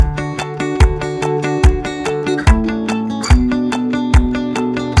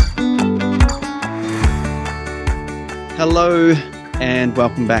Hello and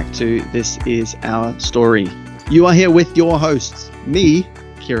welcome back to This Is Our Story. You are here with your hosts, me,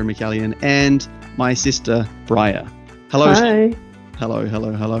 Kieran McCallion, and my sister, Briar. Hello. Hi.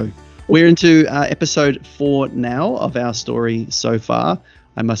 Hello. We're into episode 4 now of our story so far.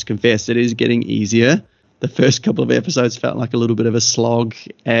 I must confess it is getting easier. The first couple of episodes felt like a little bit of a slog,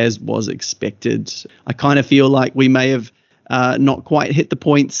 as was expected. I kind of feel like we may have not quite hit the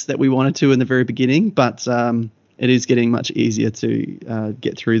points that we wanted to in the very beginning, but it is getting much easier to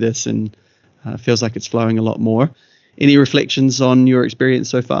get through this, and feels like it's flowing a lot more. Any reflections on your experience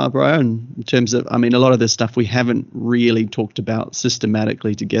so far, Brian, in terms of, a lot of this stuff we haven't really talked about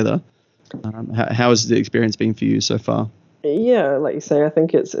systematically together. How has the experience been for you so far? Yeah, like you say, I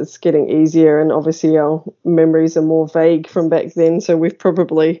think it's getting easier, and obviously our memories are more vague from back then, so we've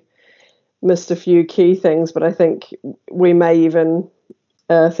probably missed a few key things, but I think we may even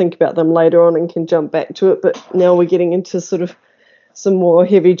think about them later on and can jump back to it. But now we're getting into sort of some more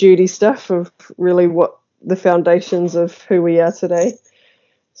heavy duty stuff of really what the foundations of who we are today.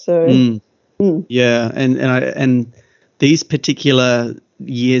 So yeah, and these particular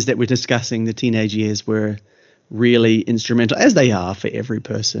years that we're discussing, the teenage years, were really instrumental, as they are for every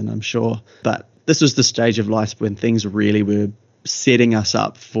person, I'm sure. But this was the stage of life when things really were setting us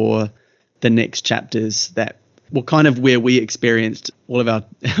up for the next chapters that were kind of where we experienced all of our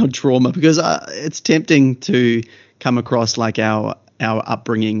trauma, because it's tempting to come across like our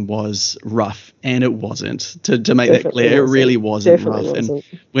upbringing was rough, and it wasn't. To make Definitely that clear, it really wasn't rough. Wasn't. And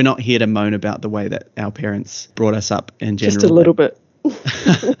we're not here to moan about the way that our parents brought us up in general. Just a little bit.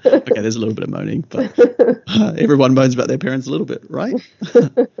 Okay, there's a little bit of moaning, but everyone moans about their parents a little bit, right?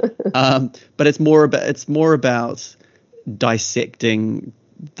 But it's more about dissecting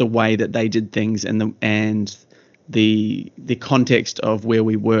the way that they did things and the context of where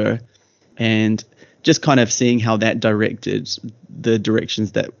we were, and just kind of seeing how that directed the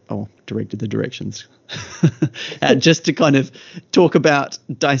directions. Just to kind of talk about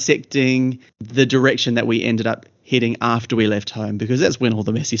dissecting the direction that we ended up heading after we left home, because that's when all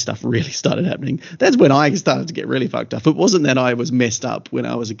the messy stuff really started happening. That's when I started to get really fucked up. It wasn't that I was messed up when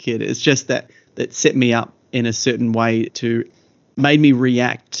I was a kid. It's just that set me up in a certain way, made me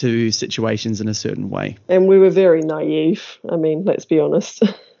react to situations in a certain way. And we were very naive. Let's be honest.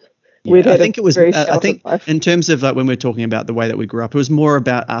 Yeah, I think it was. I think in terms of when we're talking about the way that we grew up, it was more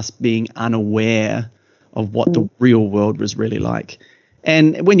about us being unaware of what the real world was really like.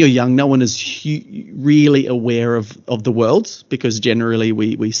 And when you're young, no one is really aware of the world, because generally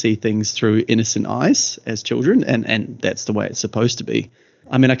we see things through innocent eyes as children, and that's the way it's supposed to be.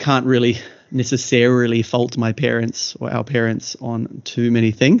 I can't really necessarily fault my parents or our parents on too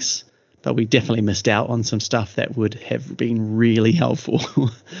many things, but we definitely missed out on some stuff that would have been really helpful.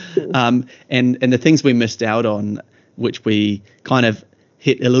 And the things we missed out on, which we kind of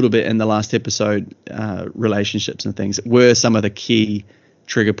hit a little bit in the last episode, relationships and things, were some of the key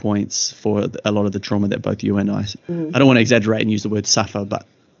trigger points for a lot of the trauma that both you and I don't want to exaggerate and use the word suffer, but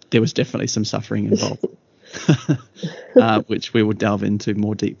there was definitely some suffering involved. Which we will delve into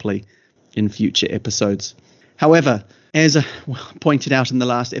more deeply in future episodes. However, as pointed out in the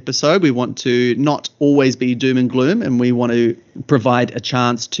last episode, we want to not always be doom and gloom, and we want to provide a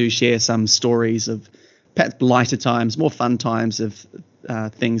chance to share some stories of perhaps lighter times, more fun times of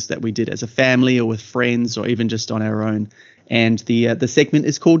things that we did as a family or with friends, or even just on our own. And the segment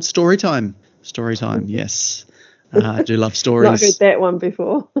is called Story Time. Story Time, yes. I do love stories. Not heard that one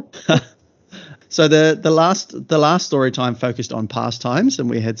before. So the last story time focused on pastimes, and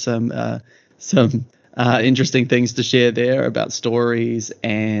we had some interesting things to share there about stories,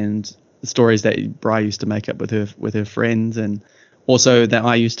 and stories that Bri used to make up with her friends, and also that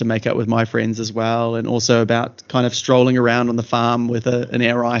I used to make up with my friends as well, and also about kind of strolling around on the farm with an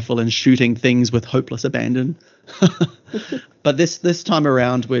air rifle and shooting things with hopeless abandon. But this time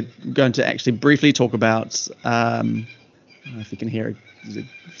around, we're going to actually briefly talk about, I don't know if you can hear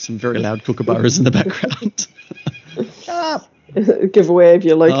some very loud kookaburras in the background. Give away of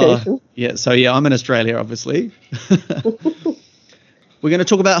your location. I'm in Australia, obviously. We're going to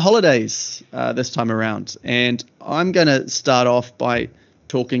talk about holidays this time around, and I'm going to start off by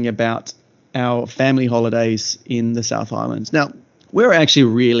talking about our family holidays in the South Island. Now, we're actually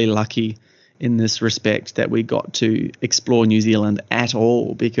really lucky in this respect that we got to explore New Zealand at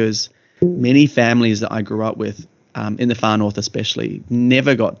all, because many families that I grew up with, in the far north especially,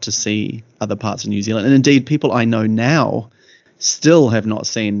 never got to see other parts of New Zealand. And indeed, people I know now still have not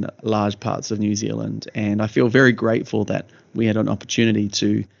seen large parts of New Zealand. And I feel very grateful that we had an opportunity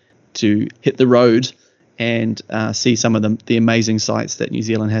to hit the road and see some of the amazing sights that New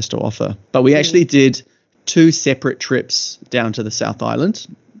Zealand has to offer. But we actually did 2 separate trips down to the South Island.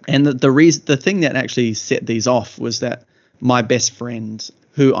 And the thing that actually set these off was that my best friend,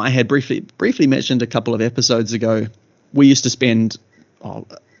 who I had briefly mentioned a couple of episodes ago, we used to spend, I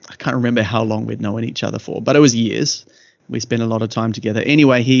can't remember how long we'd known each other for, but it was years. We spent a lot of time together.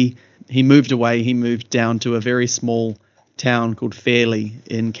 Anyway, he moved away. He moved down to a very small town called Fairlie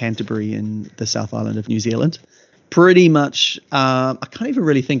in Canterbury in the South Island of New Zealand. Pretty much, I can't even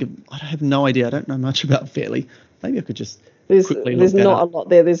really think of, I have no idea. I don't know much about Fairlie. Maybe I could just quickly look that up. There's not a lot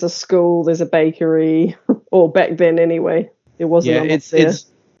there. There's a school, there's a bakery, or back then anyway. There wasn't a lot there.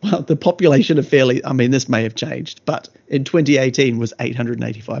 Well, the population of Fairlie, I mean, this may have changed, but in 2018 was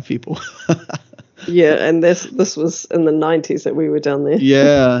 885 people. Yeah, and this was in the 90s that we were down there.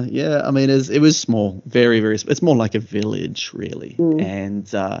 Yeah. I mean, it was small, very, very small. It's more like a village, really. And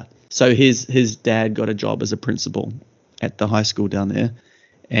so his dad got a job as a principal at the high school down there.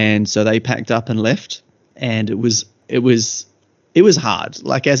 And so they packed up and left. And it was hard.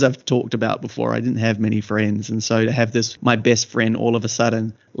 Like, as I've talked about before, I didn't have many friends. And so to have my best friend all of a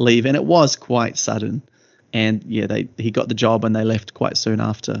sudden leave, and it was quite sudden. And yeah, he got the job and they left quite soon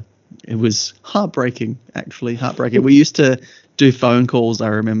after. It was heartbreaking, actually, heartbreaking. We used to do phone calls, I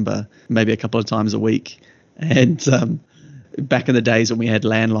remember, maybe a couple of times a week. And back in the days when we had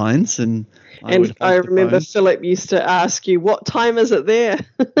landlines. And I remember Philip used to ask you, what time is it there?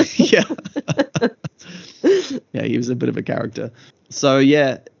 Yeah. Yeah, he was a bit of a character. So,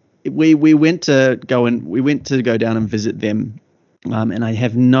 yeah, we went to go down and visit them. And I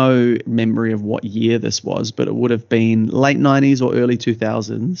have no memory of what year this was, but it would have been late 90s or early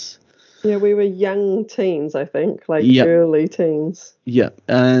 2000s. Yeah, we were young teens, I think, early teens. Yeah,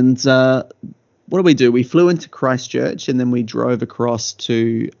 and what did we do? We flew into Christchurch and then we drove across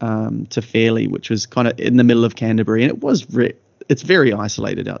to Fairlie, which was kind of in the middle of Canterbury, and it's very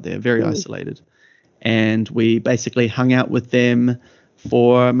isolated out there, very isolated. And we basically hung out with them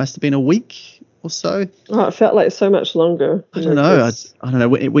for must have been a week or so. Oh, it felt like so much longer. I don't know. I don't know.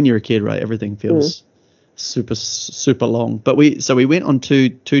 When you're a kid, right, everything feels super, super long. But we went on two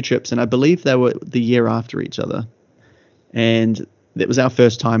trips, and I believe they were the year after each other. And it was our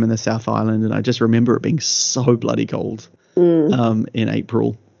first time in the South Island, and I just remember it being so bloody cold in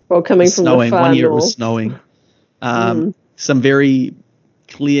April. Well, coming from the far one year north. It was snowing. Some very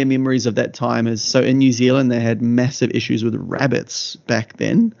clear memories of that time is, so in New Zealand they had massive issues with rabbits back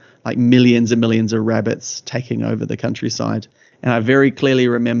then, like millions and millions of rabbits taking over the countryside. And I very clearly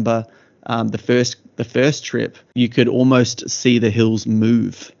remember the first trip, you could almost see the hills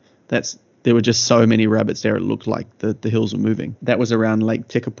move. There were just so many rabbits there, it looked like the hills were moving. That was around Lake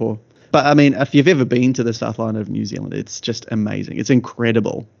Tekapo. But I mean, if you've ever been to the South Island of New Zealand, it's just amazing. It's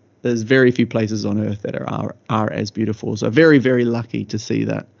incredible. There's very few places on earth that are as beautiful. So very, very lucky to see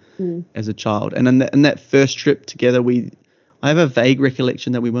that as a child. And in that first trip together, I have a vague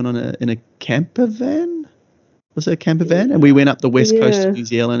recollection that we went in a camper van. Was it a camper van? And we went up the west coast of New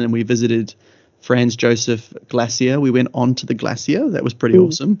Zealand and we visited Franz Josef Glacier. We went onto the glacier. That was pretty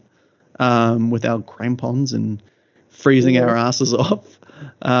awesome. With our crampons and freezing our asses off.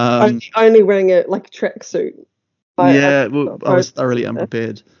 Only wearing a tracksuit. I was thoroughly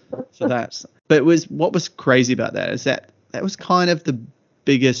unprepared for that. But what was crazy about that is that was kind of the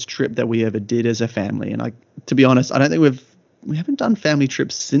biggest trip that we ever did as a family. And to be honest, I don't think we haven't done family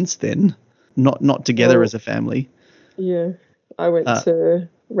trips since then. Not together as a family. Yeah, I went to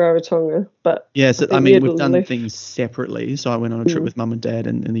Rarotonga, but yes, I mean we've done things separately. So I went on a trip with Mum and Dad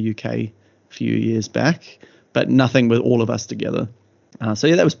in the UK a few years back, but nothing with all of us together. So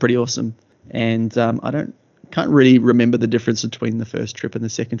yeah, that was pretty awesome. And can't really remember the difference between the first trip and the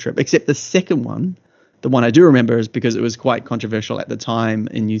second trip, except the second one. The one I do remember is because it was quite controversial at the time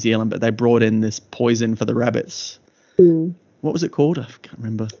in New Zealand, but they brought in this poison for the rabbits. What was it called? I can't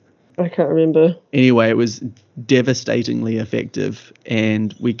remember. I can't remember. Anyway, it was devastatingly effective,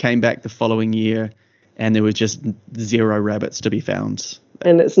 and we came back the following year and there were just 0 rabbits to be found.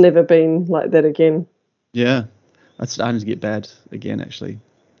 And it's never been like that again. Yeah, it's starting to get bad again, actually.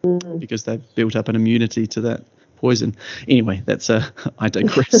 Because they've built up an immunity to that poison. Anyway, I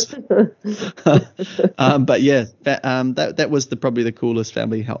digress. But yeah, that was probably the coolest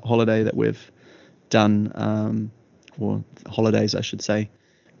family holiday that we've done, or holidays, I should say.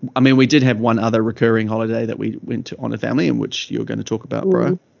 I mean, we did have one other recurring holiday that we went to on a family, in which you're going to talk about,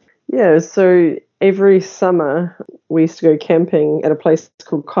 Bro. Yeah, so every summer we used to go camping at a place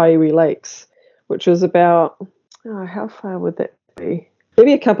called Kaiwi Lakes, which was about, how far would that be?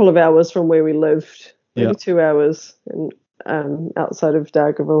 Maybe a couple of hours from where we lived, maybe 2 hours outside of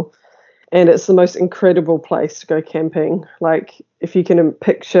Dargaville. And it's the most incredible place to go camping. Like, if you can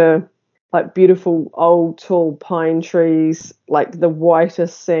picture like beautiful old tall pine trees, like the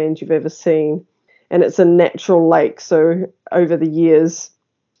whitest sand you've ever seen. And it's a natural lake, so over the years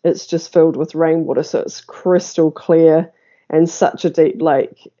it's just filled with rainwater, so it's crystal clear and such a deep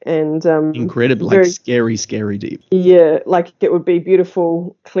lake. And incredible, like scary deep. Yeah, like it would be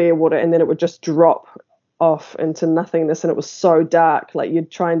beautiful clear water, and then it would just drop off into nothingness, and it was so dark, like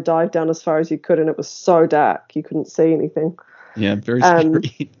you'd try and dive down as far as you could, and it was so dark you couldn't see anything. Yeah, very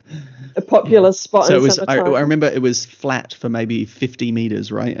scary. A popular spot. So in it was. summertime. I remember it was flat for maybe 50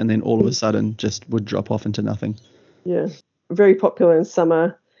 meters, right, and then all of a sudden just would drop off into nothing. Yeah, very popular in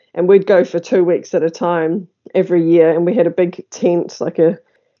summer, and we'd go for 2 weeks at a time every year, and we had a big tent, like a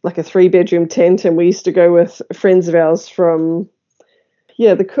 3-bedroom tent, and we used to go with friends of ours from,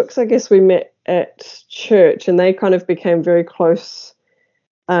 the Cooks. I guess we met at church, and they kind of became very close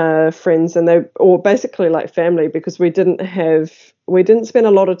friends, and they or basically like family, because we didn't spend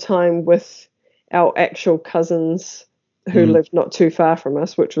a lot of time with our actual cousins who lived not too far from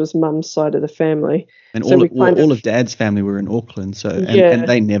us, which was mum's side of the family. And so all of Dad's family were in Auckland, so and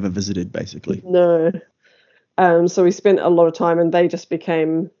they never visited basically. No. So we spent a lot of time, and they just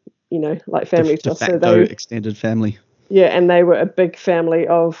became, like family to us. De facto extended family. Yeah, and they were a big family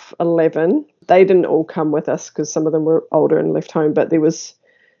of 11. They didn't all come with us because some of them were older and left home, but there was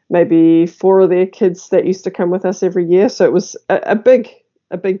maybe 4 of their kids that used to come with us every year. So it was a big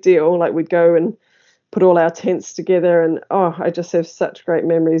deal. Like we'd go and put all our tents together, and I just have such great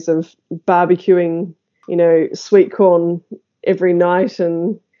memories of barbecuing, sweet corn every night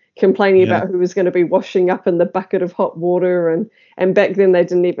and complaining about who was going to be washing up in the bucket of hot water, and back then they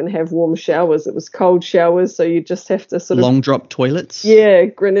didn't even have warm showers. It was cold showers, so you just have to sort of long drop toilets. Yeah,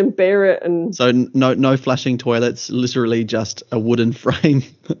 grin and bear it. And so no flushing toilets, literally just a wooden frame.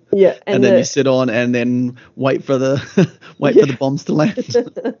 Yeah, and then you sit on and then wait for the for the bombs to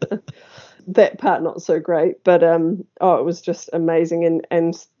land. That part not so great, but it was just amazing.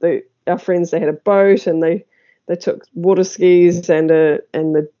 And our friends, they had a boat, and they took water skis and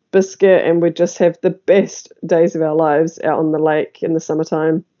the biscuit, and we'd just have the best days of our lives out on the lake in the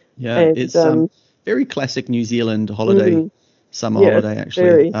summertime. Yeah, and, it's very classic New Zealand holiday, summer holiday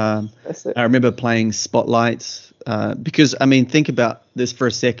actually. I remember playing Spotlight because, I mean, think about this for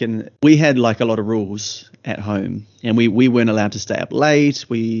a second. We had like a lot of rules at home, and we weren't allowed to stay up late.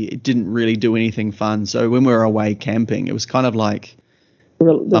 We didn't really do anything fun. So when we were away camping, it was kind of like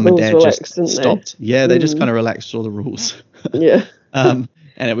Mum and Dad just stopped. Yeah, they just kind of relaxed all the rules. Yeah.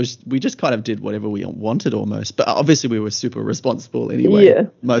 And we just kind of did whatever we wanted almost. But obviously we were super responsible anyway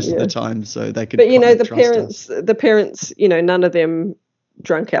most of the time, so they could. But the parents, none of them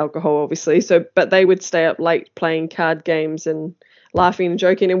drank alcohol, obviously. So, but they would stay up late playing card games and laughing and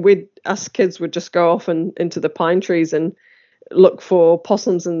joking, and us kids would just go off into the pine trees and look for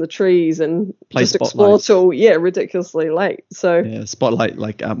possums in the trees and play just explore till ridiculously late. So Spotlight,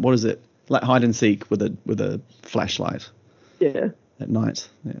 like what is it, like hide and seek with a flashlight at night.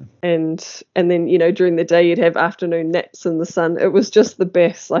 And then during the day you'd have afternoon naps in the sun. It was just the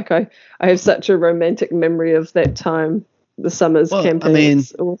best. Like I have such a romantic memory of that time, the summers camping. I mean,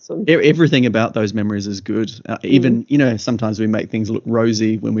 it's awesome. Everything about those memories is good. Even sometimes we make things look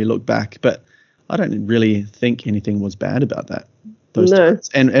rosy when we look back, but I don't really think anything was bad about that. Those times.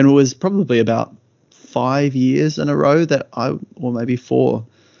 And it was probably about 5 years in a row or maybe 4,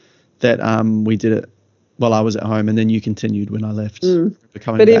 that we did it while I was at home, and then you continued when I left.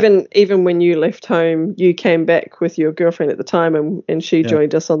 But even when you left home, you came back with your girlfriend at the time, and she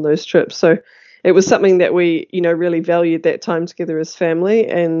joined us on those trips. So it was something that we really valued, that time together as family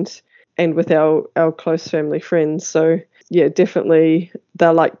and with our close family friends. So yeah, definitely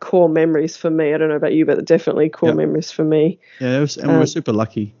they're like core memories for me. I don't know about you, but they're definitely core memories for me. Yeah, we were super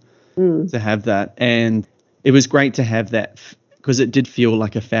lucky to have that. And it was great to have that because it did feel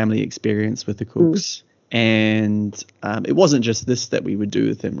like a family experience with the Cooks. And it wasn't just this that we would do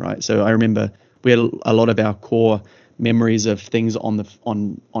with them, right? So I remember we had a lot of our core memories of things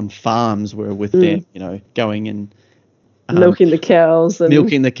on farms were with them, going and milking the cows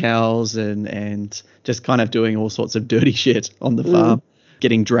and just kind of doing all sorts of dirty shit on the farm,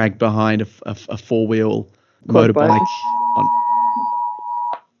 getting dragged behind a 4-wheel motorbike.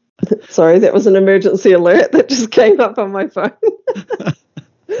 Sorry, that was an emergency alert that just came up on my phone.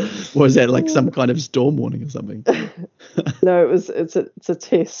 Was that like some kind of storm warning or something? No, it's a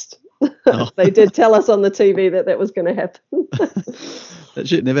test. Oh. They did tell us on the TV that was going to happen. That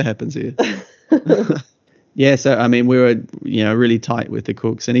shit never happens here. Yeah, so I mean, we were really tight with the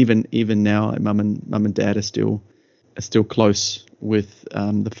Cooks, and even now, Mum and Dad are still close with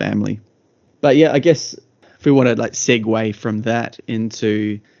the family. But yeah, I guess if we want to like segue from that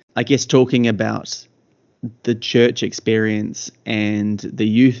into I guess talking about the church experience and the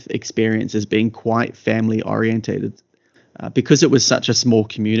youth experience as being quite family orientated. Because it was such a small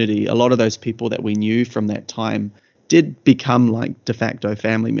community, a lot of those people that we knew from that time did become like de facto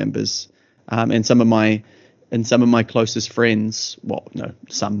family members. And some of my closest friends,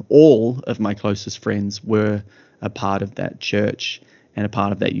 all of my closest friends were a part of that church and a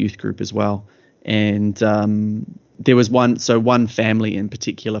part of that youth group as well. And there was one family in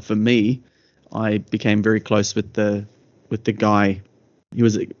particular for me. I became very close with the guy. He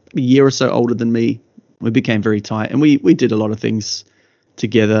was a year or so older than me. We became very tight, and we did a lot of things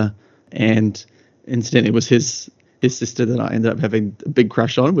together. And incidentally, it was his sister that I ended up having a big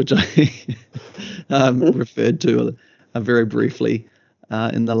crush on, which I referred to very briefly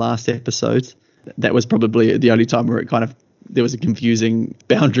in the last episode. That was probably the only time where there was a confusing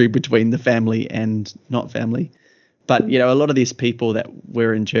boundary between the family and not family. But, a lot of these people that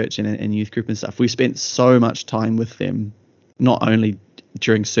were in church and youth group and stuff, we spent so much time with them, not only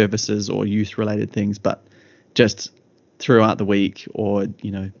during services or youth related things, but just throughout the week, or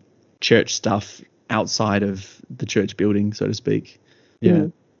church stuff outside of the church building, so to speak.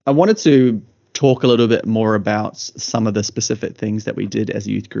 I wanted to talk a little bit more about some of the specific things that we did as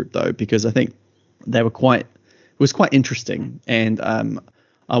a youth group, though, because I think it was quite interesting. And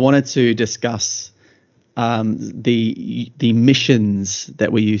I wanted to discuss the missions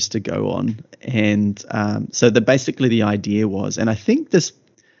that we used to go on. And so basically the idea was, and I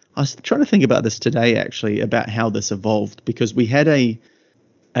was trying to think about this today, actually, about how this evolved, because we had a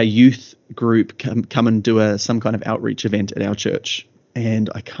youth group come and do some kind of outreach event at our church. And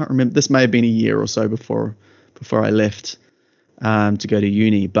I can't remember, this may have been a year or so before I left to go to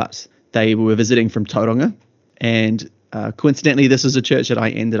uni, but they were visiting from Tauranga. And coincidentally, this was a church that I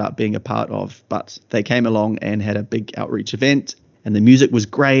ended up being a part of, but they came along and had a big outreach event, and the music was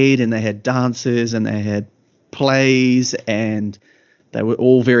great, and they had dances and they had plays, and they were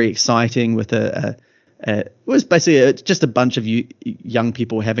all very exciting with it was basically just a bunch of young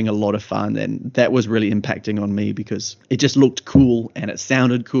people having a lot of fun. And that was really impacting on me because it just looked cool and it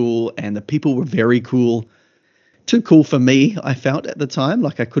sounded cool and the people were very cool. Too cool for me, I felt at the time.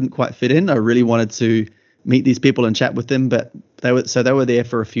 Like I couldn't quite fit in. I really wanted to meet these people and chat with them, but they were there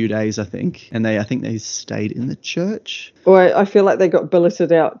for a few days, I think. And I think they stayed in the church. Or I feel like they got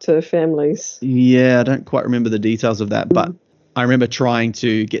billeted out to families. Yeah, I don't quite remember the details of that, but I remember trying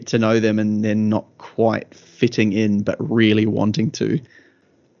to get to know them and then not quite fitting in, but really wanting to.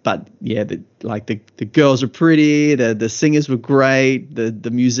 But yeah, the girls were pretty, the singers were great,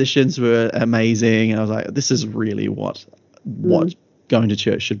 the musicians were amazing. And I was like, this is really what going to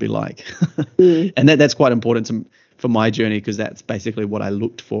church should be like. And that's quite important for my journey, because that's basically what I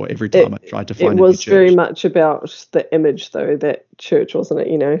looked for every time I tried to find a new church. It was very much about the image, though, that church, wasn't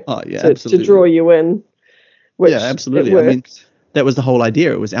it? Oh yeah, absolutely. To draw you in. Yeah, absolutely. I mean, that was the whole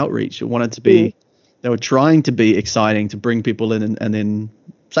idea. It was outreach. It wanted to be, they were trying to be exciting, to bring people in and then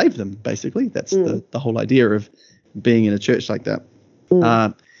save them, basically. That's the whole idea of being in a church like that.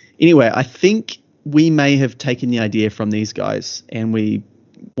 Anyway, I think we may have taken the idea from these guys, and we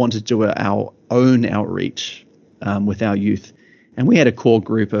wanted to do our own outreach with our youth. And we had a core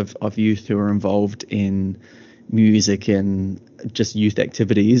group of youth who were involved in music and just youth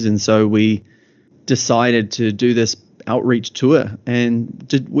activities. And so we decided to do this outreach tour.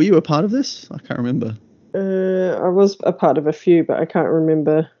 And were you a part of this? I can't remember. I was a part of a few, but I can't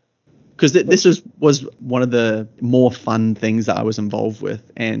remember. Because this was one of the more fun things that I was involved with.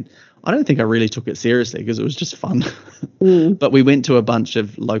 And I don't think I really took it seriously because it was just fun. But we went to a bunch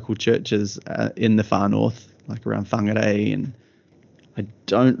of local churches in the far north, like around Whangarei, and I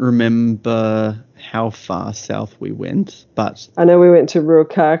don't remember how far south we went, but I know we went to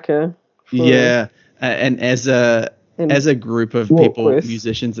Ruakaka. Yeah, and as a group of people,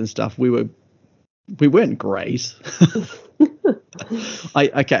 musicians and stuff, we weren't great.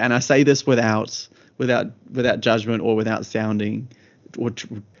 And I say this without judgment or without sounding or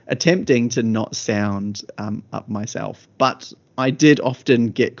attempting to not sound up myself, but I did often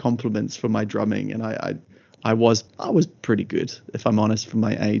get compliments for my drumming, and I was pretty good, if I'm honest, for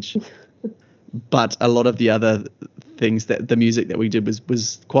my age. But a lot of the other things, that the music that we did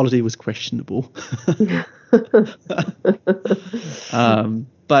was quality was questionable.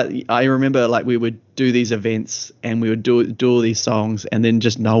 But I remember, like, we would do these events and we would do all these songs, and then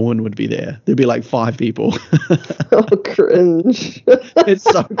just no one would be there. There'd be like 5 people. Oh, cringe. It's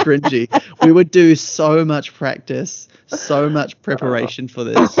so cringy. We would do so much practice, so much preparation for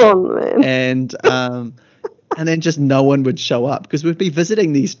this. Oh, man. And And then just no one would show up because we'd be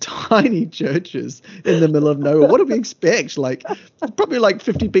visiting these tiny churches in the middle of nowhere. What do we expect? Like probably like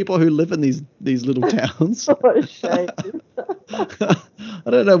 50 people who live in these little towns. What a shame. I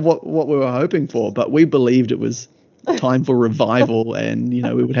don't know what we were hoping for, but we believed it was time for revival, and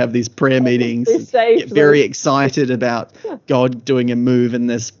we would have these prayer meetings, get very excited about God doing a move in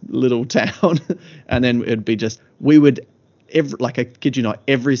this little town, and then it'd be just I kid you not,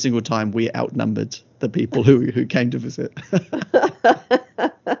 every single time we outnumbered the people who came to visit.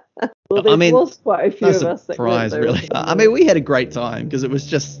 Well, there was quite a few of us. Surprise, really. I mean, we had a great time because it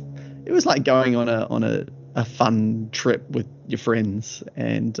was like going on a fun trip with your friends,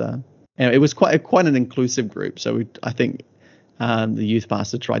 and it was quite an inclusive group. So I think the youth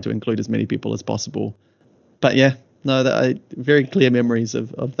pastor tried to include as many people as possible. But yeah, no, very clear memories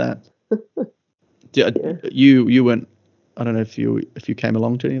of that. You weren't. I don't know if you came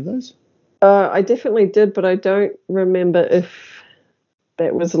along to any of those. I definitely did, but I don't remember if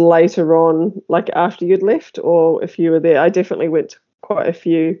that was later on, like after you'd left, or if you were there. I definitely went to quite a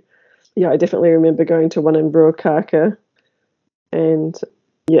few. Yeah, I definitely remember going to one in Ruakaka, and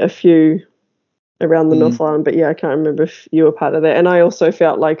a few around the North Island. But yeah, I can't remember if you were part of that. And I also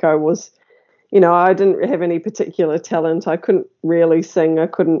felt like I was, I didn't have any particular talent. I couldn't really sing. I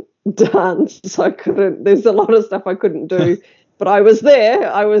couldn't dance. There's a lot of stuff I couldn't do. But I was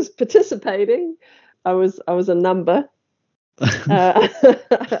there. I was participating. I was a number.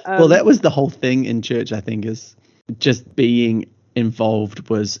 Well, that was the whole thing in church, I think, is just being involved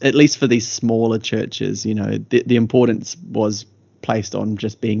was, at least for these smaller churches, the importance was placed on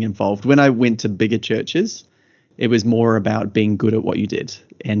just being involved. When I went to bigger churches, it was more about being good at what you did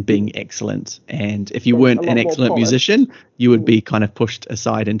and being excellent. And if you weren't an excellent musician, you would be kind of pushed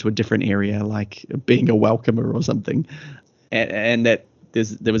aside into a different area, like being a welcomer or something. And that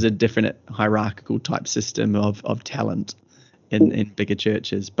there was a different hierarchical type system of talent in bigger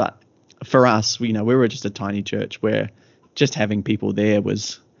churches. But for us, we were just a tiny church where just having people there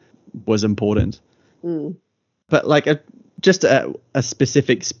was important. But like a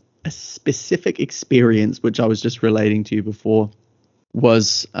specific experience, which I was just relating to you before,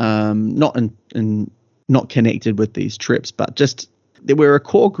 was not connected with these trips, but just there were a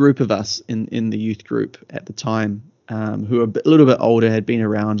core group of us in the youth group at the time, who were a little bit older, had been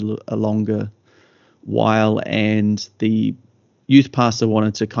around a longer while, and the youth pastor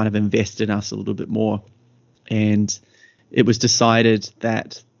wanted to kind of invest in us a little bit more. And it was decided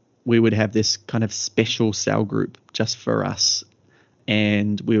that we would have this kind of special cell group just for us.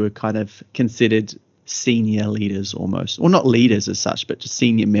 And we were kind of considered senior leaders almost, or not leaders as such, but just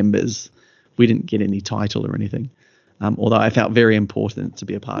senior members. We didn't get any title or anything, although I felt very important to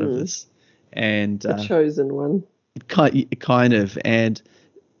be a part of this. And a chosen one. Kind of. And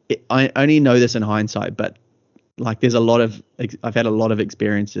I only know this in hindsight, but like I've had a lot of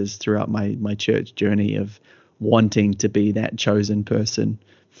experiences throughout my church journey of wanting to be that chosen person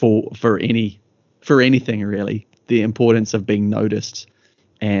for anything really. The importance of being noticed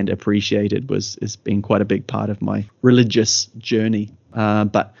and appreciated has been quite a big part of my religious journey.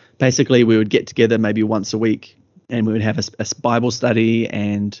 But basically we would get together maybe once a week, and we would have a Bible study,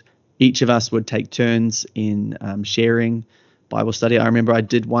 and each of us would take turns in sharing Bible study. I remember I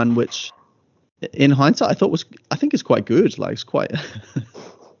did one which in hindsight I think is quite good. Like it's quite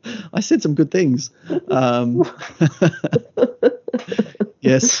I said some good things.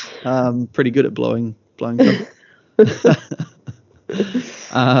 Yes, pretty good at blowing trumpet.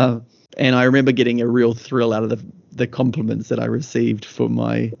 And I remember getting a real thrill out of the compliments that I received for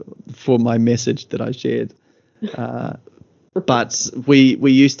my message that I shared. But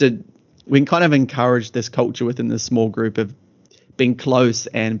we kind of encouraged this culture within this small group of being close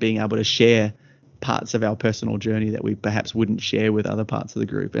and being able to share parts of our personal journey that we perhaps wouldn't share with other parts of the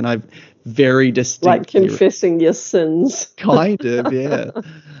group. And I've very distinctly, like confessing your sins. Kind of, yeah.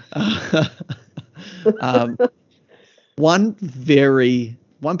 One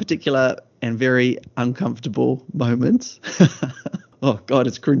particular and very uncomfortable moment. Oh God,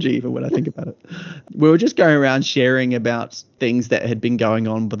 it's cringy even when I think about it. We were just going around sharing about things that had been going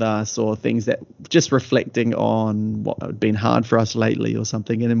on with us, or things that just reflecting on what had been hard for us lately or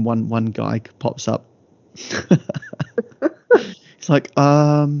something. And then one guy pops up. It's like,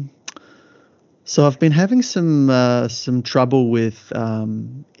 so I've been having some trouble with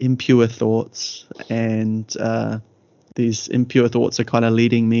impure thoughts, and these impure thoughts are kind of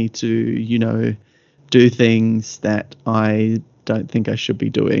leading me to, do things that I don't think I should be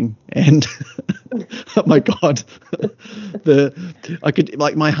doing. And oh my God,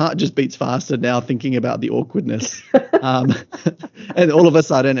 my heart just beats faster now thinking about the awkwardness. And all of a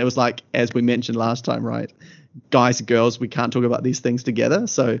sudden it was like, as we mentioned last time, right? guys and girls, we can't talk about these things together.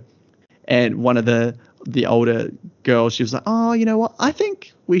 So, and one of the older girls, she was like, oh, you know what? I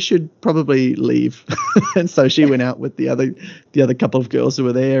think we should probably leave. And so she went out with the other couple of girls who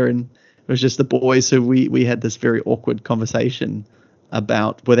were there, and it was just the boys. So we had this very awkward conversation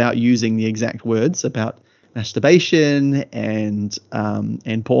about, without using the exact words, about masturbation and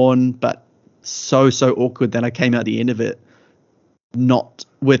porn, but so awkward that I came out the end of it not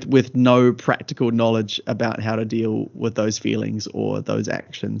with no practical knowledge about how to deal with those feelings or those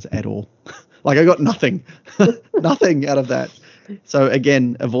actions at all. Like I got nothing out of that. So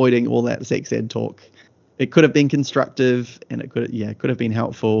again, avoiding all that sex ed talk. It could have been constructive and it could have been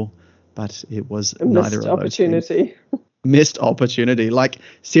helpful, but it was neither of those opportunity. Things. Missed opportunity. Like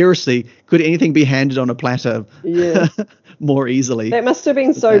seriously, could anything be handed on a platter more easily? That must have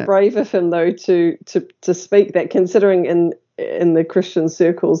been so brave of him though to speak that, considering in the Christian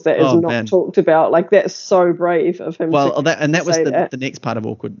circles that is not talked about. Like that's so brave of him. Well, that was the next part of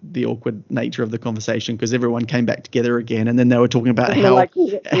the awkward nature of the conversation, because everyone came back together again, and then they were talking about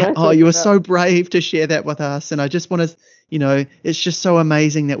how you were so brave to share that with us, and I just want to, it's just so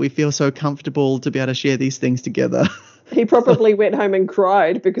amazing that we feel so comfortable to be able to share these things together. He probably went home and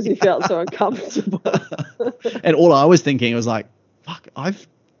cried because he felt so uncomfortable. And all I was thinking was like, fuck, I've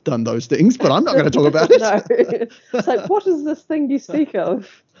done those things, but I'm not going to talk about it. No. It's like, what is this thing you speak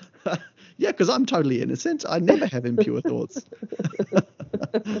of? Yeah, because I'm totally innocent. I never have impure thoughts.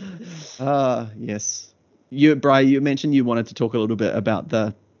 Yes. Bri, you mentioned you wanted to talk a little bit about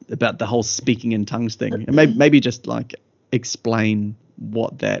the whole speaking in tongues thing, and maybe just like explain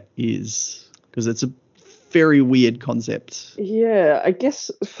what that is, because it's a very weird concept. Yeah, I guess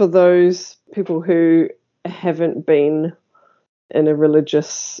for those people who haven't been in the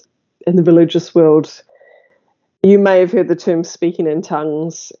religious world, you may have heard the term speaking in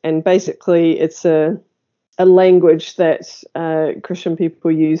tongues, and basically it's a language that Christian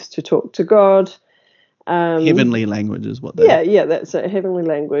people use to talk to God. Heavenly language is what they... Yeah, that's a heavenly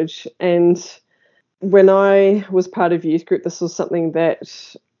language. And when I was part of youth group, this was something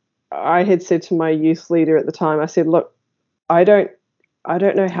that I had said to my youth leader at the time. I said, look, I don't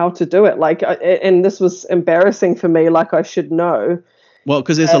know how to do it. Like, and this was embarrassing for me. Like, I should know. Well,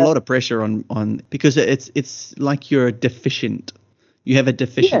 because there's a lot of pressure on because it's like you're deficient. You have a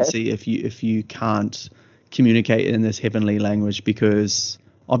deficiency if you can't communicate in this heavenly language, because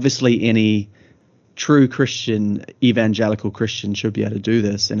obviously any true Christian, evangelical Christian, should be able to do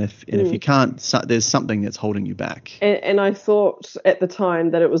this, and if you can't, there's something that's holding you back. And I thought at the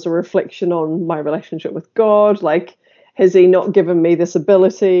time that it was a reflection on my relationship with God. Like, has he not given me this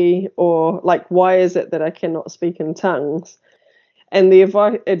ability, or like, why is it that I cannot speak in tongues? And the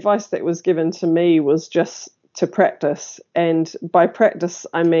advice that was given to me was just to practice. And by practice,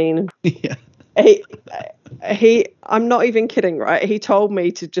 I mean, I'm not even kidding, right? He told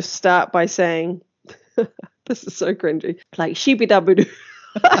me to just start by saying, this is so cringy, like shibidabudu.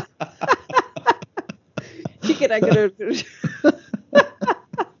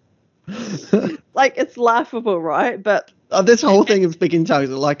 Like, it's laughable, right? But this whole thing of speaking tongues,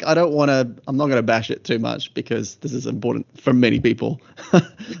 like, I'm not going to bash it too much because this is important for many people.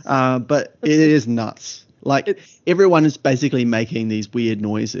 But it is nuts. Like, everyone is basically making these weird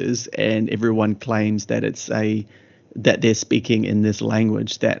noises, and everyone claims that that they're speaking in this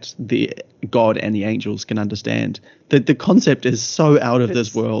language that the God and the angels can understand. The concept is so out of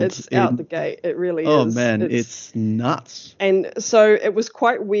this world. It's out the gate. It really is. Oh man, it's nuts. And so it was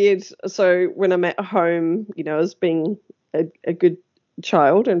quite weird. So when I'm at home, I was being a good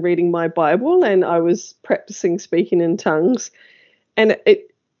child and reading my Bible, and I was practicing speaking in tongues, and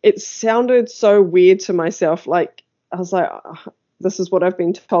it sounded so weird to myself. Like, I was like, this is what I've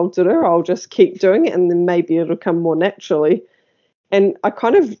been told to do. I'll just keep doing it, and then maybe it'll come more naturally. And I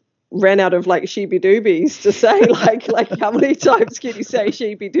kind of ran out of like sheeby-doobies to say, like how many times can you say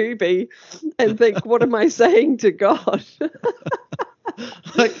sheeby-doobie and think, what am I saying to God?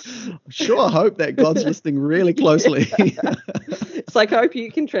 Like, sure hope that God's listening really closely. It's like, I hope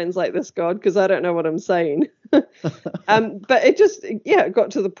you can translate this, God, because I don't know what I'm saying. But it just, it got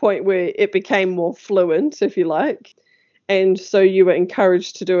to the point where it became more fluent, if you like. And so you were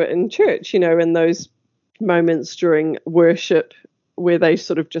encouraged to do it in church, in those moments during worship where they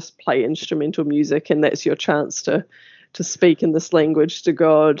sort of just play instrumental music, and that's your chance to speak in this language to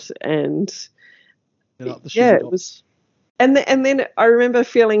God. And it was. And then I remember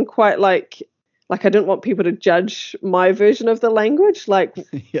feeling quite like I didn't want people to judge my version of the language. Like,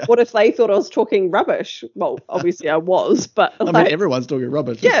 what if they thought I was talking rubbish? Well, obviously I was, but I mean, everyone's talking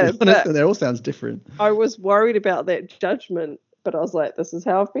rubbish. Yeah, and it all sounds different. I was worried about that judgment, but I was like, this is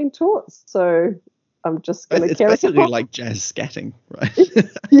how I've been taught. So I'm just going to It's carry basically on. like jazz scatting, right?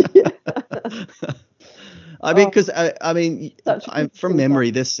 Yeah. I mean, because from memory,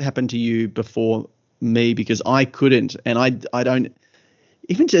 fun. this happened to you before me, because I couldn't, and I don't.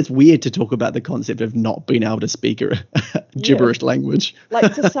 Even it's weird to talk about the concept of not being able to speak a gibberish language.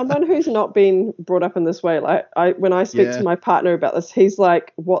 Like, to someone who's not been brought up in this way, like when I speak to my partner about this, he's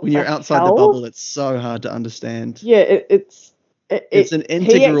like, "What?" When you're outside the bubble, it's so hard to understand. Yeah, it's an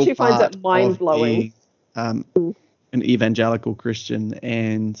integral he actually part finds it mind blowing. Being an evangelical Christian,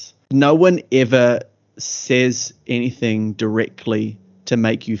 and no one ever says anything directly to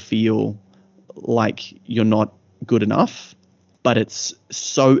make you feel like you're not good enough, but it's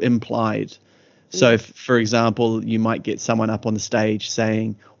so implied. So, for example, you might get someone up on the stage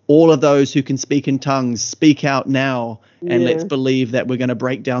saying, all of those who can speak in tongues, speak out now, and let's believe that we're going to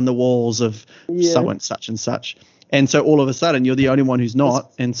break down the walls of someone such and such. And so all of a sudden you're the only one who's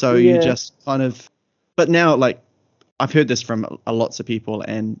not. And so you just kind of, but now, like, I've heard this from lots of people,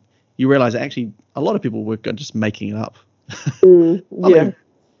 and you realize actually a lot of people were just making it up. And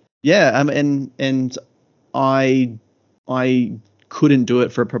I couldn't do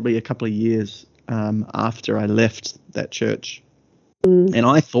it for probably a couple of years after I left that church. And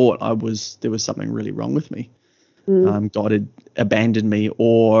I thought there was something really wrong with me. God had abandoned me,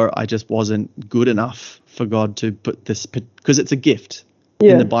 or I just wasn't good enough for God to put this, because it's a gift.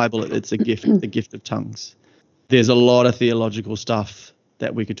 In the Bible, it's a gift, the gift of tongues. There's a lot of theological stuff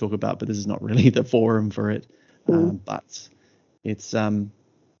that we could talk about, but this is not really the forum for it. But it's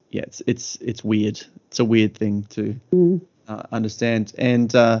it's weird. It's a weird thing to understand.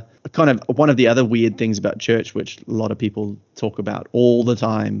 And kind of one of the other weird things about church, which a lot of people talk about all the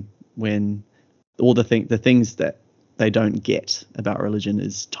time, when all the things that they don't get about religion,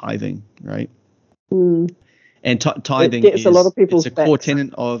 is tithing, right? And tithing is a lot of people's core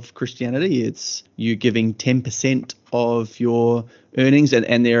tenet of Christianity. It's you giving 10% of your earnings,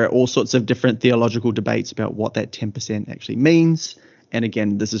 and there are all sorts of different theological debates about what that 10% actually means. And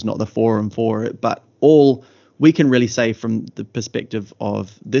again, this is not the forum for it, but all we can really say from the perspective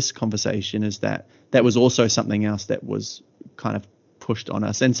of this conversation is that was also something else that was kind of pushed on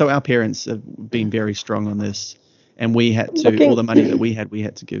us. And so our parents have been very strong on this, and we had to, all the money that we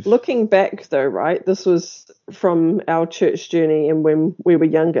had to give. Looking back though, right, this was from our church journey, and when we were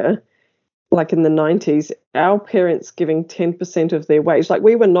younger, like in the 90s, our parents giving 10% of their wage. Like,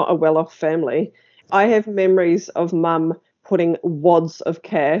 we were not a well-off family. I have memories of mum putting wads of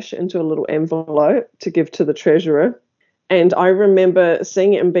cash into a little envelope to give to the treasurer. And I remember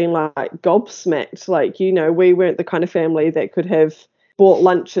seeing it and being like gobsmacked. Like, we weren't the kind of family that could have bought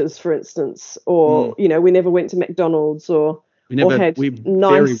lunches, for instance, or, we never went to McDonald's we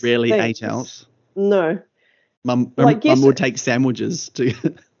very rarely ate out. No. Mum would take sandwiches to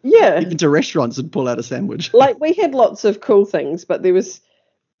even to restaurants and pull out a sandwich. Like, we had lots of cool things, but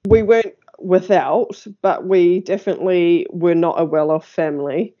we weren't without, but we definitely were not a well-off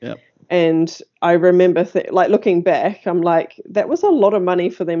family. Yep. And I remember looking back, I'm like, that was a lot of money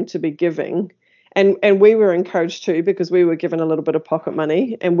for them to be giving. And we were encouraged too, because we were given a little bit of pocket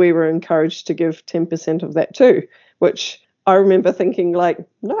money, and we were encouraged to give 10% of that too, which I remember thinking, like,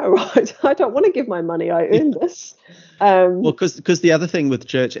 no, I don't want to give my money. I earned this. Well, because the other thing with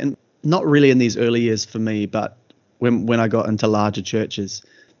church, and not really in these early years for me, but when I got into larger churches,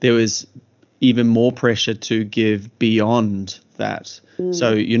 there was even more pressure to give beyond that.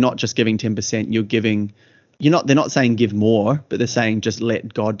 So you're not just giving 10%, they're not saying give more, but they're saying just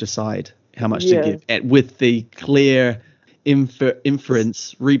let God decide how much to give, with the clear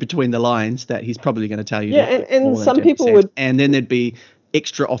inference, read between the lines, that he's probably going to tell you. And some people would, and then there'd be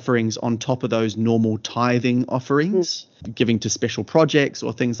extra offerings on top of those normal tithing offerings, giving to special projects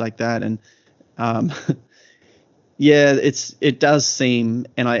or things like that. And it does seem,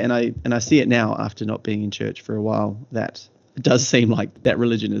 and I see it now after not being in church for a while, that it does seem like that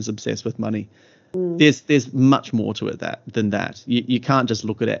religion is obsessed with money. There's much more to it than that. You can't just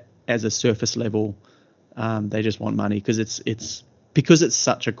look at it as a surface level. They just want money because it's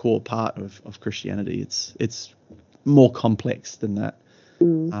such a core part of Christianity. It's more complex than that.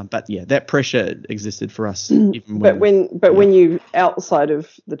 But that pressure existed for us. Even when you outside of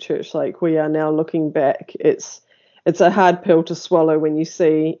the church, like we are now looking back, it's a hard pill to swallow when you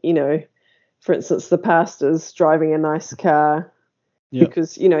see, for instance, the pastors driving a nice car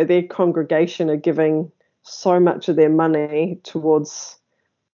because, their congregation are giving so much of their money towards,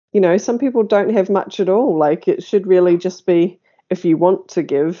 some people don't have much at all. Like, it should really just be, if you want to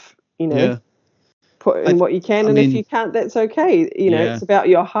give, put in what you can. And if you can't, that's okay. It's about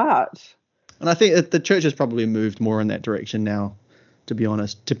your heart. And I think that the church has probably moved more in that direction now. to be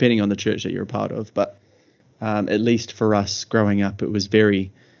honest, depending on the church that you're a part of. But at least for us growing up, it was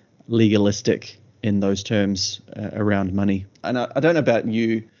very legalistic in those terms around money. And I don't know about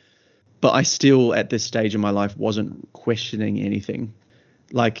you, but I still, at this stage in my life, wasn't questioning anything.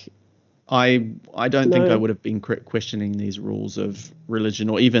 Like, I don't think I would have been questioning these rules of religion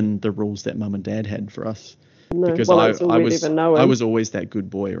or even the rules that mum and dad had for us. No. Because I was always that good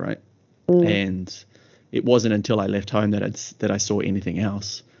boy, right? And it wasn't until I left home that I saw anything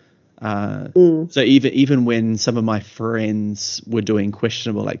else. So even when some of my friends were doing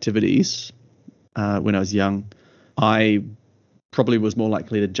questionable activities when I was young, I probably was more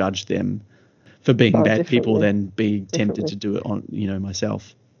likely to judge them for being bad people than be tempted to do it on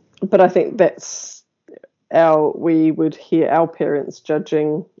myself. But I think that's we would hear our parents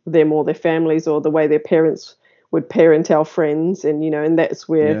judging them or their families or the way their parents would parent our friends, and and that's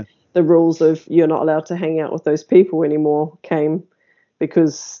where the rules of you're not allowed to hang out with those people anymore came,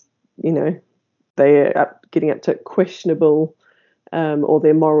 because they are getting up to questionable, or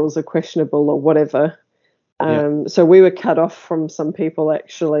their morals are questionable or whatever. So we were cut off from some people,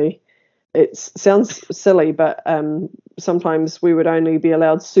 actually. It sounds silly, but sometimes we would only be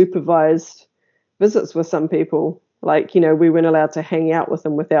allowed supervised visits with some people. Like, we weren't allowed to hang out with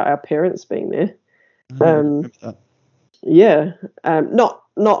them without our parents being there.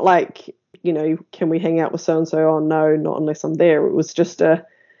 Not like, can we hang out with so-and-so? Oh, no, not unless I'm there. It was just a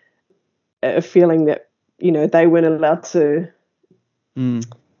feeling that, they weren't allowed to, we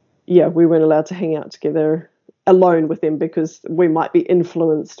weren't allowed to hang out together alone with them because we might be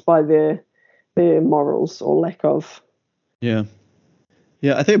influenced by their morals or lack of. I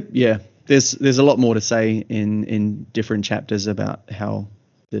think there's a lot more to say in different chapters about how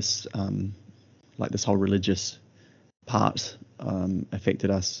this this whole religious part affected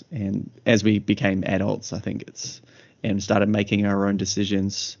us, and as we became adults, I think and started making our own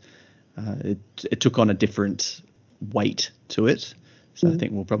decisions, it took on a different weight to it. So I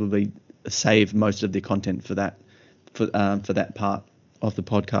think we'll probably save most of the content for that part of the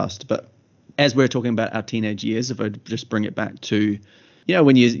podcast. But as we're talking about our teenage years, if I just bring it back to,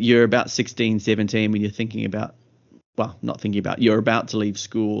 when you're about 16, 17, when you're you're about to leave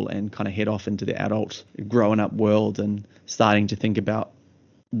school and kind of head off into the adult growing up world and starting to think about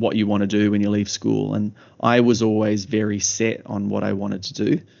what you want to do when you leave school. And I was always very set on what I wanted to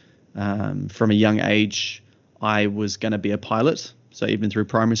do. From a young age, I was going to be a pilot. So even through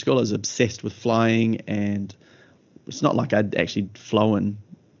primary school, I was obsessed with flying, and it's not like I'd actually flown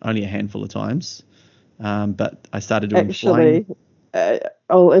only a handful of times, but I started doing flying.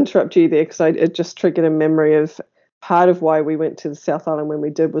 I'll interrupt you there because it just triggered a memory of part of why we went to the South Island when we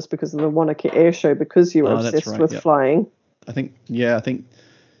did was because of the Wanaka Air Show, because you were obsessed with flying. I think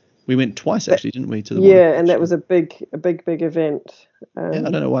we went twice actually, didn't we? To the Wanaka and Show. That was a big event. I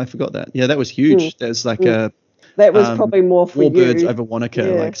don't know why I forgot that. Yeah, that was huge. There's like that was probably more for warbirds over Wanaka,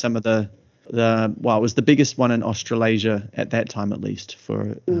 like some of it was the biggest one in Australasia at that time, at least,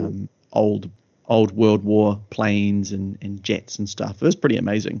 for old World War planes and jets and stuff. It was pretty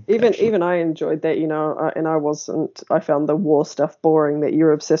amazing. Even I enjoyed that, and I found the war stuff boring that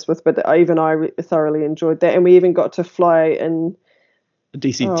you're obsessed with, but I thoroughly enjoyed that. And we even got to fly in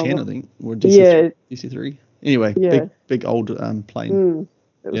DC-10, I think, or DC-3. Anyway, big old plane.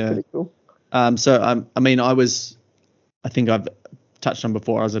 That was pretty cool. I think I've touched on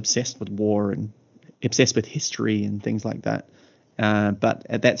before, I was obsessed with war and obsessed with history and things like that. But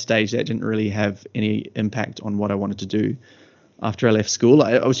at that stage, that didn't really have any impact on what I wanted to do after I left school.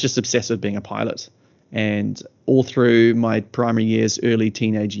 I was just obsessed with being a pilot. And all through my primary years, early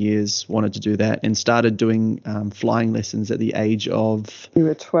teenage years, wanted to do that, and started doing flying lessons at the age of... You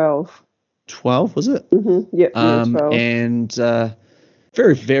were 12. 12, was it? Mm-hmm. Yep, you were 12. And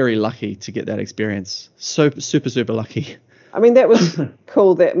very, very lucky to get that experience. So super, super lucky. I mean, that was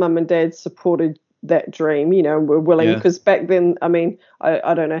cool that mum and dad supported that dream, were willing, because back then, I mean,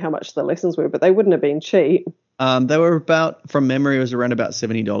 I don't know how much the lessons were, but they wouldn't have been cheap. They were from memory, it was around about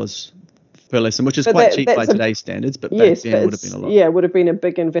 $70 per lesson, which is quite cheap by today's standards, but back then it would have been a lot. Yeah, it would have been a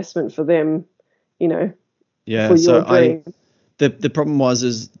big investment for them, Yeah, for your dream. The problem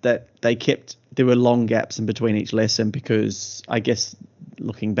was that there were long gaps in between each lesson, because I guess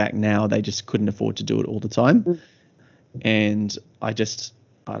looking back now, they just couldn't afford to do it all the time. And I don't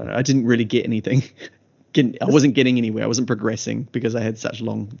know, I didn't really get anything. I wasn't getting anywhere. I wasn't progressing because I had such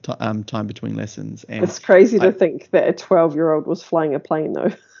long time between lessons. And it's crazy to think that a 12-year-old was flying a plane,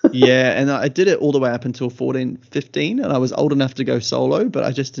 though. Yeah, and I did it all the way up until 14, 15, and I was old enough to go solo, but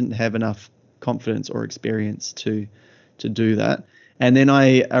I just didn't have enough confidence or experience to do that. And then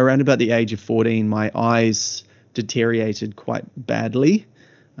around about the age of 14, my eyes deteriorated quite badly,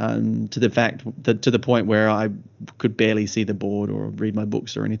 to the point where I could barely see the board or read my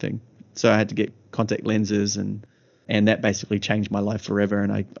books or anything. So I had to get contact lenses, and that basically changed my life forever,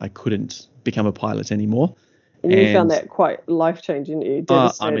 and I couldn't become a pilot anymore. And you found that quite life-changing,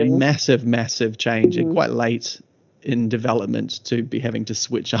 devastating. Massive change, and quite late in development to be having to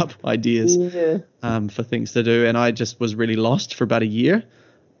switch up ideas for things to do. And I just was really lost for about a year.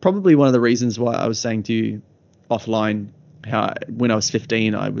 Probably one of the reasons why I was saying to you offline how when I was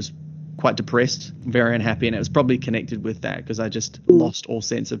 15, I was quite depressed, very unhappy. And it was probably connected with that, because I just lost all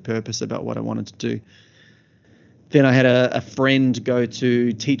sense of purpose about what I wanted to do. Then I had a friend go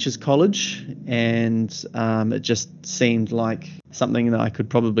to teachers college, and it just seemed like something that I could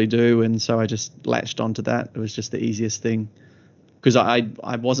probably do. And so I just latched onto that. It was just the easiest thing, because I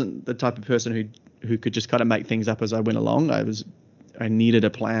wasn't the type of person who could just kind of make things up as I went along. I needed a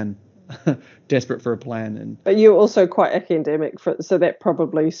plan, desperate for a plan. But you were also quite academic, so that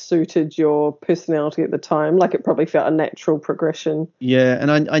probably suited your personality at the time. Like, it probably felt a natural progression. Yeah,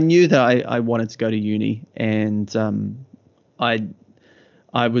 and I knew that I wanted to go to uni, and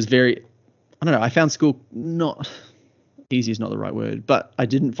I was very, I don't know, I found school not easy is not the right word, but I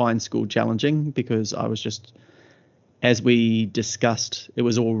didn't find school challenging, because I was just, as we discussed, it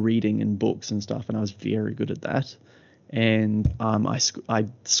was all reading and books and stuff, and I was very good at that. And I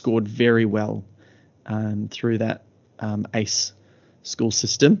scored very well through that ACE school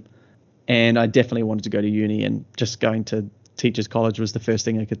system. And I definitely wanted to go to uni, and just going to teachers college was the first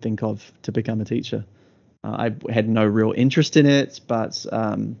thing I could think of to become a teacher. I had no real interest in it, but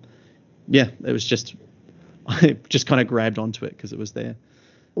it was just, I just kind of grabbed onto it because it was there.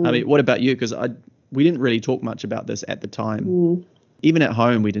 I mean, what about you? Because we didn't really talk much about this at the time. Even at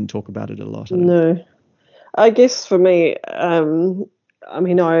home, we didn't talk about it a lot. No. I guess for me, I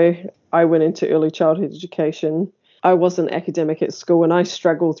went into early childhood education. I wasn't academic at school, and I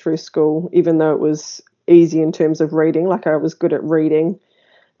struggled through school, even though it was easy in terms of reading. Like, I was good at reading.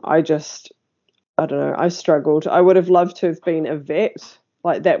 I don't know, I struggled. I would have loved to have been a vet.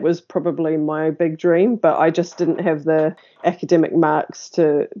 Like, that was probably my big dream, but I just didn't have the academic marks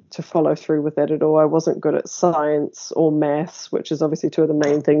to follow through with that at all. I wasn't good at science or maths, which is obviously two of the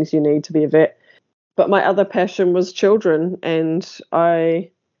main things you need to be a vet. But my other passion was children, and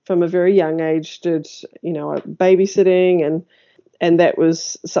I, from a very young age, did, babysitting, and that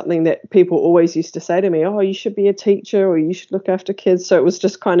was something that people always used to say to me, oh, you should be a teacher, or you should look after kids. So it was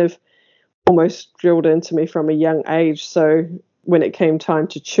just kind of almost drilled into me from a young age. So when it came time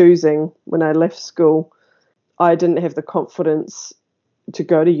to choosing, when I left school, I didn't have the confidence to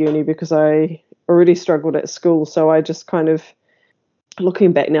go to uni because I already struggled at school. So I just kind of,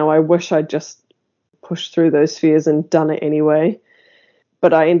 looking back now, I wish I'd just pushed through those fears and done it anyway.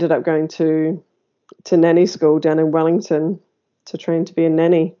 But I ended up going to nanny school down in Wellington to train to be a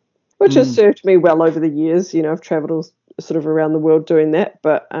nanny, which has served me well over the years. I've travelled sort of around the world doing that,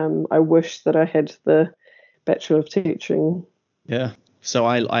 but I wish that I had the Bachelor of Teaching. Yeah. So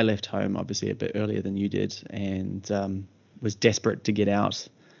I left home obviously a bit earlier than you did, and was desperate to get out.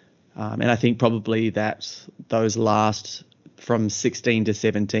 And I think probably that those last, from 16 to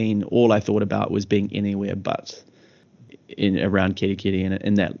 17, all I thought about was being anywhere but around Kirikiri and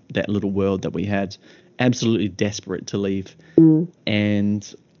in that little world that we had. Absolutely desperate to leave.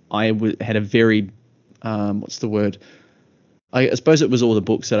 And I had a very, what's the word? I suppose it was all the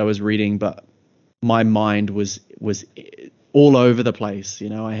books that I was reading, but my mind was all over the place.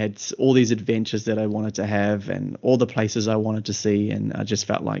 I had all these adventures that I wanted to have and all the places I wanted to see, and I just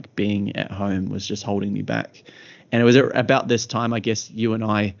felt like being at home was just holding me back. And it was about this time, I guess, you and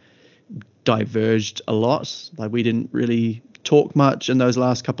I diverged a lot. Like, we didn't really talk much in those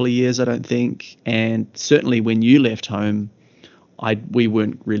last couple of years, I don't think. And certainly when you left home, we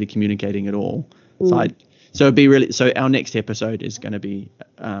weren't really communicating at all. So our next episode is going to be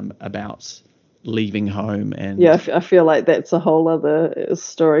about leaving home. And yeah, I feel like that's a whole other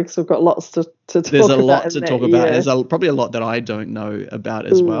story, because we've got lots to talk about. There's a lot to talk about. There's probably a lot that I don't know about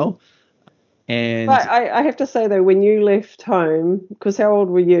as well. And but I have to say, though, when you left home, because how old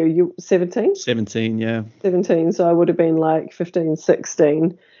were you? You 17? 17, yeah. 17, so I would have been like 15,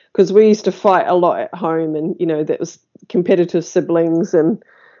 16, because we used to fight a lot at home, and, that was competitive siblings, and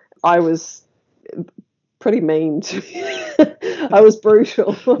I was pretty mean. I was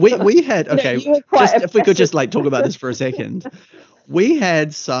brutal. We had, okay, just if we could just talk about this for a second. We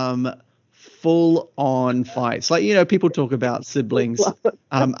had some full-on fights. People talk about siblings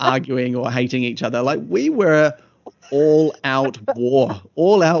arguing or hating each other. We were all-out war.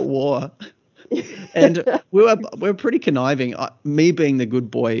 And we were pretty conniving. Me being the good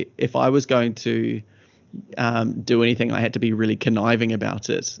boy, if I was going to do anything, I had to be really conniving about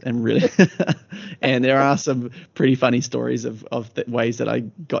it, and really, and there are some pretty funny stories of the ways that I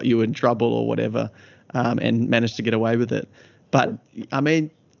got you in trouble or whatever, and managed to get away with it. But I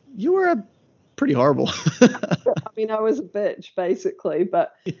mean, you were pretty horrible. I mean, I was a bitch basically,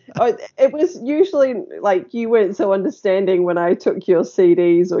 but it was usually like you weren't so understanding when I took your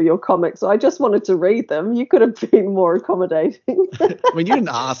CDs or your comics. I just wanted to read them. You could have been more accommodating. I mean, you didn't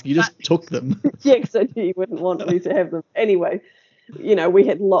ask, you just took them. Yeah, because I knew you wouldn't want me to have them. Anyway, we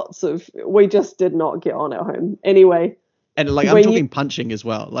had we just did not get on at home. Anyway. And like, I'm talking punching as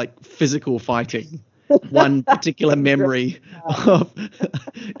well, like physical fighting. One particular memory of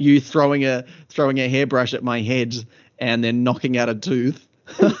you throwing a hairbrush at my head and then knocking out a tooth.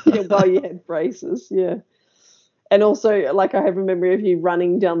 Yeah, while you had braces, yeah. And also, like, I have a memory of you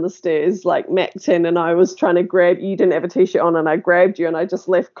running down the stairs, like Macton, and I was trying to grab you. You didn't have a t-shirt on, and I grabbed you, and I just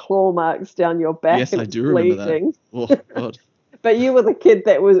left claw marks down your back. Yes, I do remember that. Oh, God. But you were the kid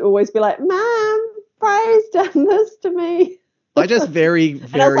that would always be like, "Mom, Bray's done this to me." I just very,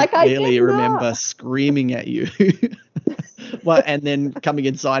 very clearly remember screaming at you. Well, and then coming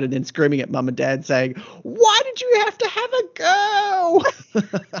inside and then screaming at Mum and Dad saying, "Why did you have to have a go?"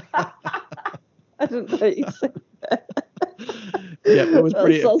 I didn't know you said that. Yeah, it was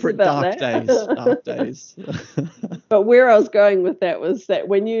pretty dark days. But where I was going with that was that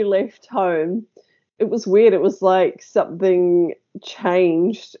when you left home, it was weird. It was like something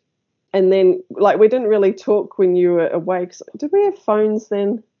changed. And then, like, we didn't really talk when you were away. Did we have phones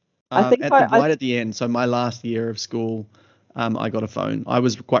then? I think right at the end. So my last year of school, I got a phone. I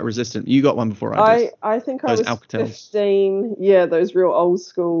was quite resistant. You got one before I did. I think I was Alcatel. 15. Yeah, those real old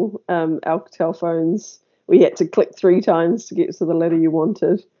school Alcatel phones. We had to click 3 times to get to the letter you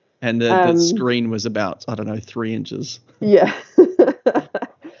wanted. And the screen was about, 3 inches. Yeah.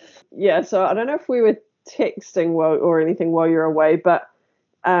 Yeah, so I don't know if we were texting or anything while you're away, but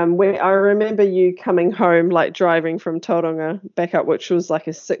I remember you coming home, like driving from Tauranga back up, which was like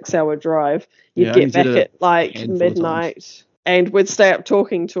a 6-hour drive. You'd get back at like midnight and we'd stay up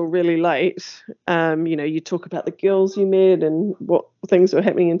talking till really late. You talk about the girls you met and what things were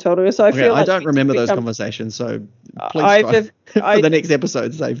happening in Tauranga. So I don't remember those conversations, so please for the next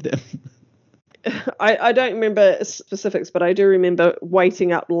episode, save them. I don't remember specifics, but I do remember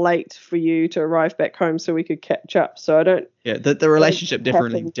waiting up late for you to arrive back home so we could catch up. So I don't. Yeah, the relationship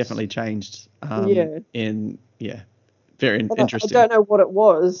definitely changed. Very interesting. I don't know what it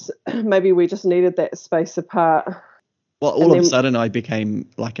was. Maybe we just needed that space apart. Well, all of a sudden I became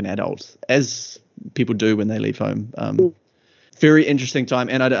like an adult, as people do when they leave home. Very interesting time,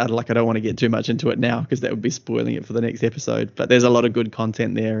 and I don't want to get too much into it now because that would be spoiling it for the next episode. But there's a lot of good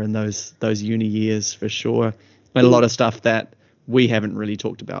content there in those uni years for sure, and a lot of stuff that we haven't really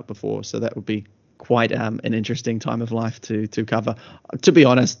talked about before. So that would be quite an interesting time of life to cover. To be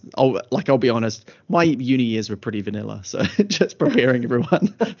honest, I'll be honest, my uni years were pretty vanilla. So just preparing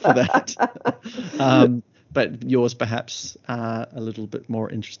everyone for that. But yours perhaps a little bit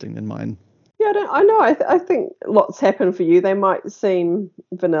more interesting than mine. Yeah, I think lots happened for you. They might seem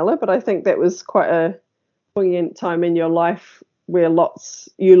vanilla, but I think that was quite a poignant time in your life where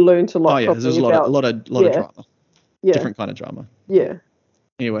you learned a lot. Oh yeah, there's a lot of drama. Yeah. Different kind of drama. Yeah.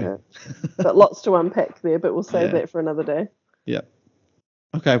 Anyway. Yeah. But lots to unpack there, but we'll save that for another day. Yeah.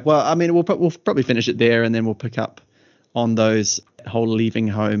 Okay. Well, I mean, we'll probably finish it there, and then we'll pick up on those whole leaving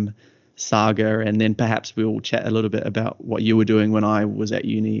home saga, and then perhaps we'll chat a little bit about what you were doing when I was at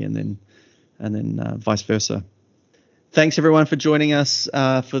uni, and then vice versa. Thanks everyone for joining us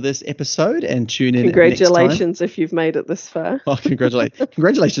for this episode, and tune in. Congratulations if you've made it this far. Oh,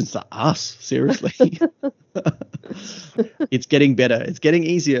 congratulations to us. Seriously. It's getting better. It's getting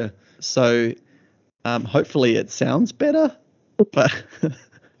easier. So hopefully it sounds better, but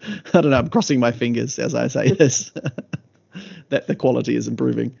I don't know. I'm crossing my fingers as I say this, that the quality is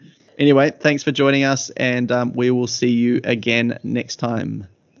improving. Anyway, thanks for joining us, and we will see you again next time.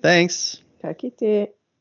 Thanks. Ka kite.